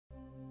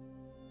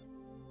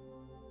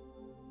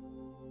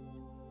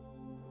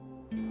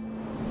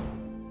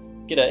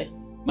G'day,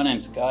 my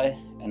name's Kai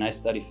and I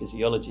study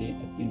physiology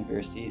at the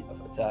University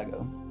of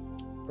Otago.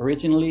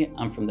 Originally,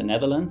 I'm from the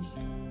Netherlands,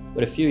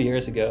 but a few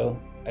years ago,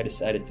 I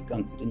decided to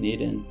come to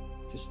Dunedin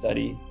to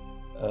study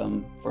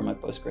for my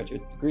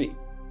postgraduate degree.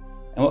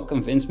 And what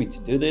convinced me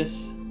to do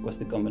this was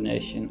the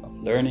combination of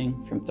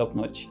learning from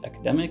top-notch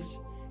academics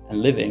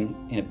and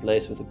living in a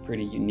place with a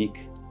pretty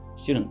unique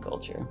student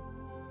culture.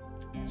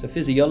 So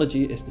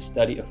physiology is the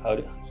study of how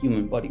the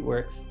human body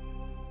works.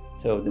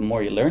 So the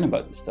more you learn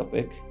about this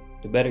topic,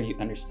 the better you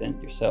understand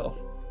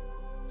yourself.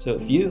 So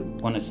if you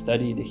want to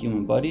study the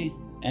human body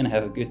and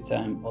have a good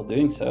time while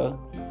doing so,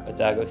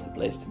 Otago is the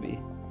place to be.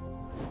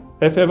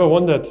 Have you ever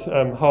wondered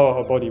how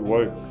our body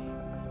works?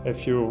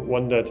 Have you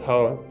wondered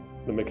how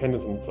the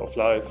mechanisms of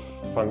life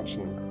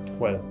function?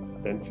 Well,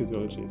 then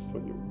physiology is for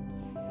you.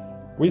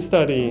 We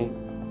study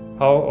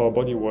how our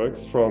body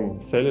works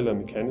from cellular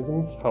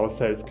mechanisms, how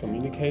cells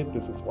communicate,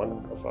 this is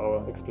one of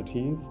our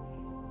expertise,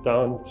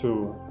 down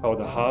to how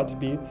the heart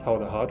beats, how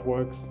the heart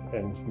works,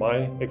 and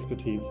my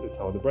expertise is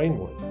how the brain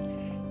works.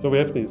 So we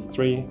have these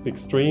three big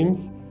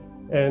streams,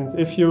 and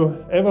if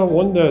you ever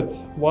wondered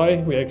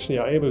why we actually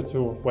are able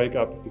to wake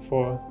up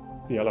before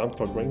the alarm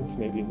clock rings,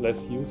 maybe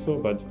less you so,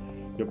 but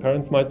your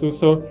parents might do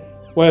so,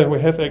 well, we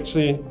have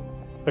actually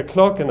a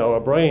clock in our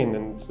brain,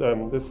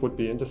 and this would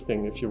be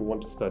interesting if you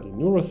want to study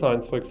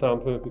neuroscience, for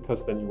example,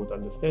 because then you would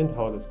understand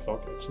how this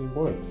clock actually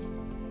works.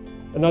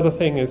 Another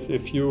thing is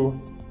if you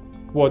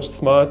watch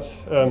smart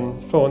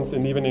phones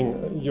in the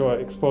evening, you are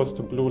exposed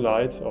to blue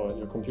light or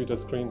your computer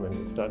screen when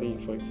you study,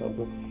 for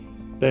example,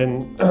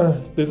 then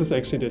this is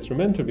actually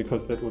detrimental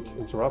because that would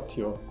interrupt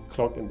your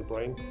clock in the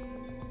brain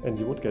and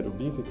you would get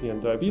obesity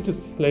and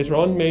diabetes later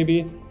on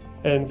maybe,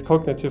 and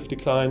cognitive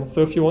decline.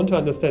 So if you want to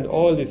understand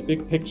all these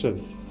big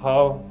pictures,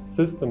 how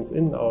systems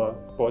in our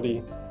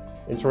body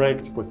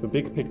interact with the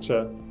big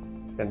picture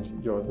and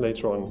your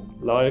later on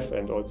life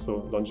and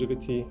also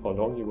longevity, how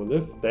long you will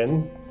live,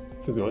 then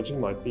physiology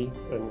might be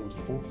an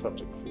interesting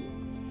subject for you.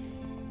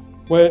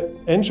 Well,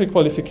 entry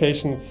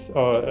qualifications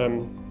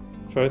or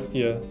first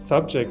year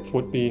subjects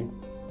would be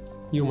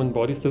human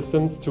body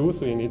systems too,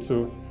 so you need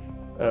to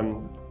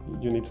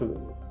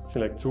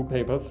select 2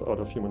 papers out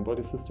of human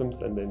body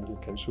systems, and then you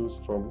can choose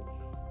from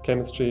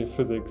chemistry,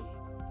 physics,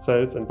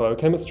 cells and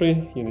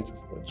biochemistry. You need to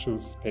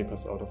choose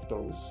papers out of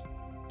those.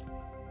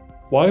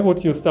 Why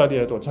would you study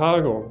at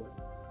Otago?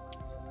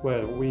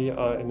 Well, we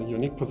are in a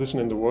unique position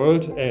in the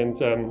world, and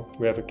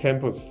we have a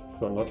campus,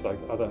 so not like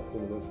other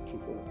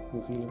universities in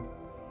New Zealand.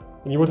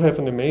 And you would have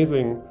an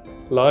amazing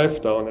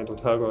life down at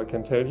Otago, I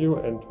can tell you,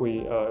 and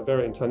we are a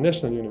very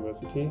international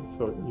university,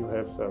 so you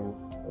have a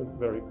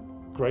very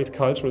great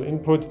cultural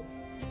input,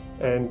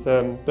 and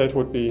that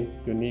would be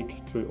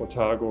unique to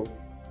Otago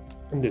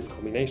in this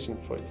combination,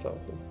 for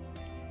example.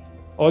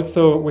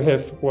 Also, we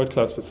have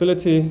world-class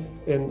facilities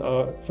in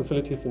our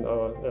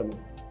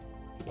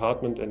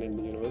department and in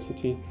the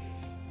university.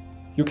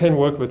 You can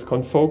work with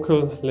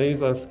confocal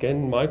laser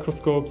scan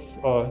microscopes,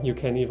 or you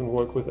can even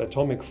work with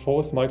atomic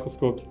force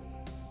microscopes.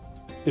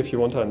 If you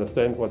want to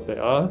understand what they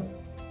are,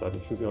 study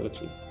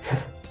physiology.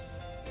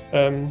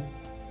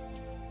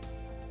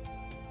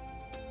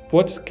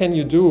 What can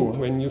you do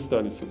when you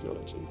study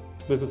physiology?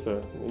 This is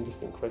an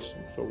interesting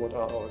question. So what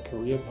are our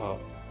career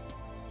paths?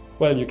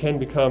 Well, you can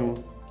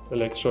become a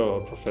lecturer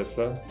or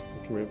professor,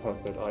 a career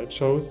path that I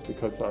chose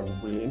because I'm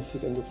really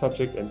interested in the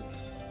subject, and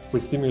we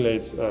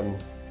stimulate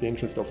the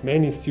interest of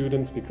many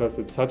students because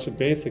it's such a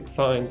basic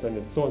science and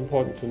it's so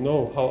important to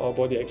know how our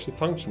body actually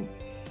functions.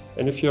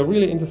 And if you're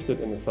really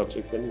interested in the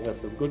subject, then you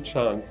have a good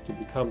chance to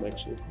become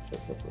actually a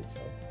professor, for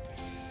example.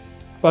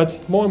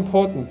 But more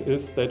important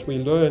is that we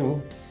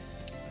learn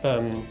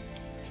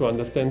to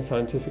understand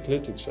scientific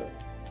literature.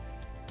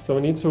 So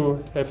we need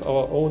to have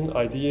our own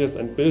ideas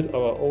and build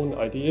our own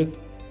ideas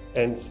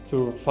and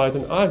to fight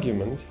an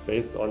argument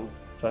based on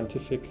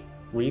scientific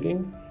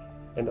reading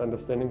and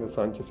understanding the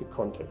scientific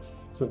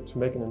context, so to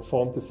make an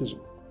informed decision.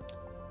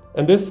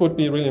 And this would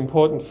be really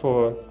important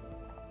for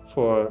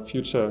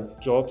future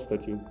jobs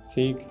that you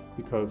seek,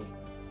 because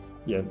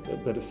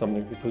that is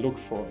something people look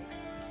for.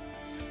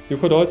 You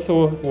could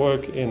also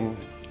work in,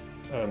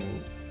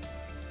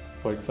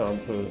 for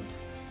example,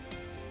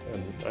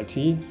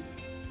 IT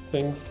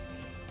things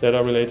that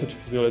are related to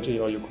physiology,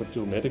 or you could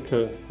do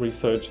medical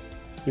research.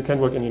 You can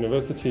work in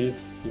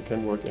universities, you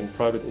can work in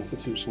private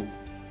institutions,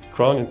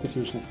 crown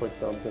institutions, for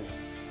example,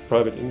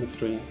 private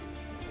industry,